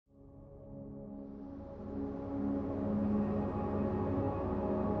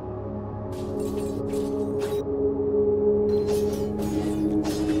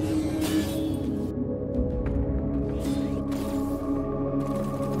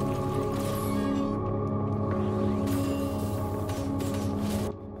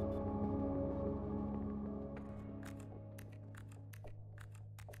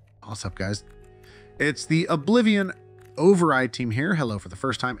What's up, guys? It's the Oblivion Override team here. Hello for the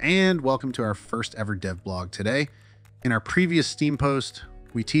first time, and welcome to our first ever dev blog today. In our previous Steam post,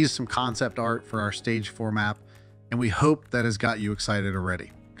 we teased some concept art for our stage 4 map, and we hope that has got you excited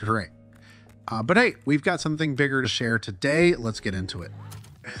already. Great. But hey, we've got something bigger to share today. Let's get into it.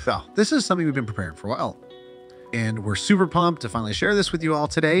 So this is something we've been preparing for a while, and we're super pumped to finally share this with you all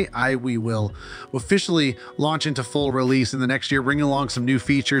today. We will officially launch into full release in the next year, bringing along some new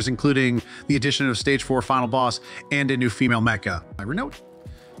features, including the addition of Stage 4 Final Boss and a new female mecha. I note,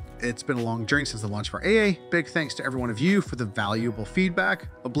 it's been a long journey since the launch of our AA. Big thanks to every one of you for the valuable feedback.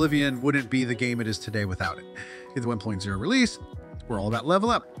 Oblivion wouldn't be the game it is today without it. In the 1.0 release, we're all about level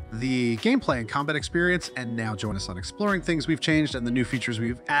up, the gameplay and combat experience, and now join us on exploring things we've changed and the new features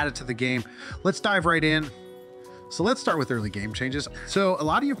we've added to the game. Let's dive right in. So let's start with early game changes. So a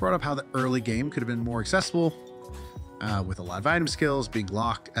lot of you brought up how the early game could have been more accessible with a lot of item skills being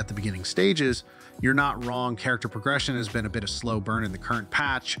locked at the beginning stages. You're not wrong. Character progression has been a bit of slow burn in the current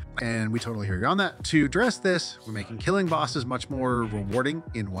patch, and we totally hear you on that. To address this, we're making killing bosses much more rewarding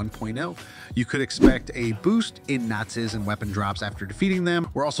in 1.0. You could expect a boost in Nazis and weapon drops after defeating them.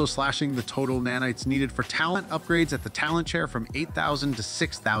 We're also slashing the total nanites needed for talent upgrades at the talent share from 8,000 to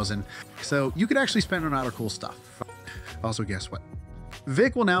 6,000. So you could actually spend on other cool stuff. Also, guess what?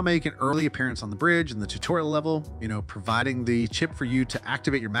 Vic will now make an early appearance on the bridge in the tutorial level, providing the chip for you to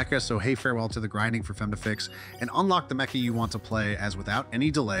activate your mecha. So hey, farewell to the grinding for Fem to fix and unlock the mecha you want to play as without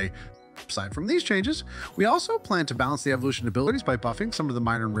any delay. Aside from these changes, we also plan to balance the evolution abilities by buffing some of the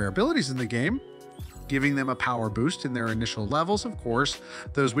minor and rare abilities in the game, giving them a power boost in their initial levels. Of course,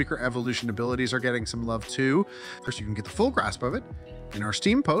 those weaker evolution abilities are getting some love too. First, you can get the full grasp of it in our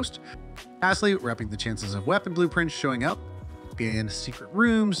Steam post. Lastly, we're upping the chances of weapon blueprints showing up in secret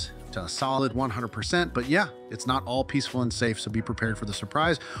rooms to a solid 100%. But yeah, it's not all peaceful and safe, so be prepared for the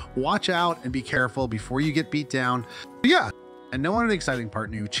surprise. Watch out and be careful before you get beat down. But yeah, and no one of the exciting part,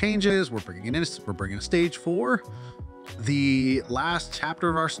 new changes. We're bringing a stage 4. The last chapter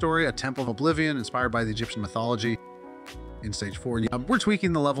of our story, a Temple of Oblivion inspired by the Egyptian mythology in stage 4. We're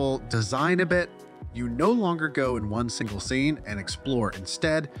tweaking the level design a bit. You no longer go in one single scene and explore.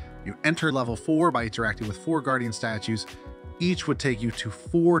 Instead, you enter level 4 by interacting with 4 guardian statues. Each would take you to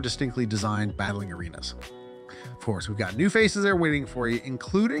 4 distinctly designed battling arenas. Of course, we've got new faces there waiting for you,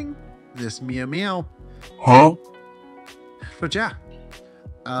 including this Meow Meow. Huh? But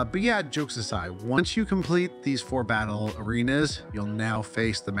yeah, jokes aside, once you complete these 4 battle arenas, you'll now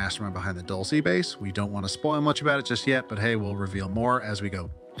face the mastermind behind the Dulce base. We don't want to spoil much about it just yet, but hey, we'll reveal more as we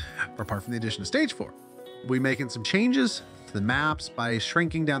go. But apart from the addition of stage 4, we're making some changes to the maps by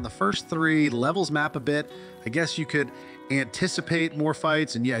shrinking down the first 3 levels map a bit. I guess you could anticipate more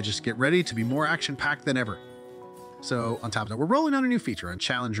fights, and yeah, just get ready to be more action-packed than ever. So on top of that, we're rolling out a new feature on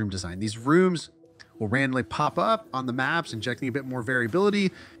challenge room design. These rooms will randomly pop up on the maps, injecting a bit more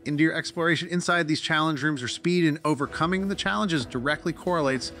variability into your exploration. Inside these challenge rooms, your speed in overcoming the challenges directly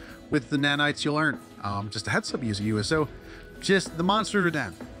correlates with the nanites you'll earn. Just a heads up, use a USO. Just the monsters are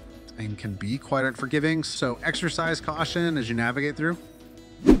down and can be quite unforgiving, so exercise caution as you navigate through.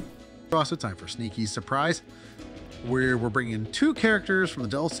 Also time for a sneaky surprise. We're bringing 2 characters from the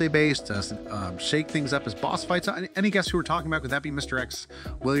Dulce base to shake things up as boss fights. Any guess who we're talking about? Could that be Mr. X,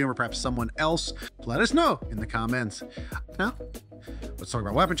 William, or perhaps someone else? Let us know in the comments. Now, let's talk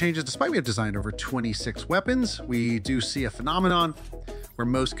about weapon changes. Despite we have designed over 26 weapons, we do see a phenomenon where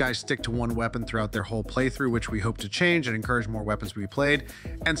most guys stick to 1 weapon throughout their whole playthrough, which we hope to change and encourage more weapons to be played,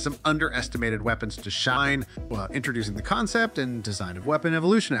 and some underestimated weapons to shine, while introducing the concept and design of weapon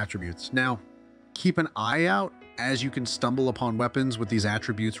evolution attributes. Now, keep an eye out as you can stumble upon weapons with these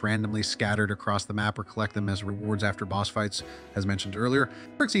attributes randomly scattered across the map or collect them as rewards after boss fights, as mentioned earlier.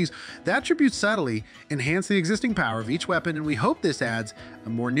 The attributes subtly enhance the existing power of each weapon, and we hope this adds a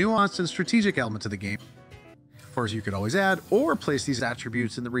more nuanced and strategic element to the game. Of course, you could always add or place these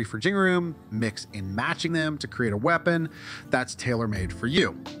attributes in the reforging room, mix and matching them to create a weapon that's tailor-made for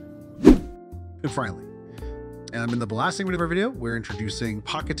you. And finally, in the last segment of our video, we're introducing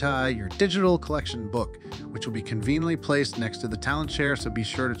Pocketai, your digital collection book, which will be conveniently placed next to the talent share, so be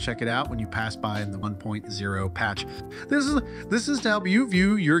sure to check it out when you pass by in the 1.0 patch. This is to help you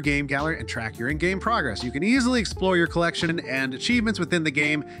view your game gallery and track your in-game progress. You can easily explore your collection and achievements within the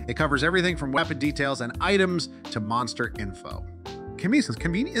game. It covers everything from weapon details and items to monster info.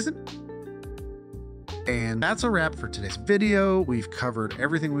 Convenient, isn't it? And that's a wrap for today's video. We've covered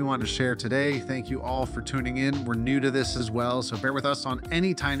everything we wanted to share today. Thank you all for tuning in. We're new to this as well, so bear with us on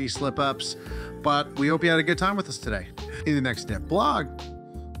any tiny slip-ups, but we hope you had a good time with us today. In the next dev blog,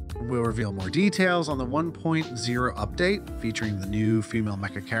 We'll reveal more details on the 1.0 update featuring the new female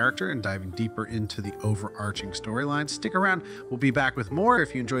mecha character and diving deeper into the overarching storyline. Stick around. We'll be back with more.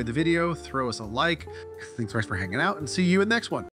 If you enjoyed the video, throw us a like. Thanks so much for hanging out and see you in the next one.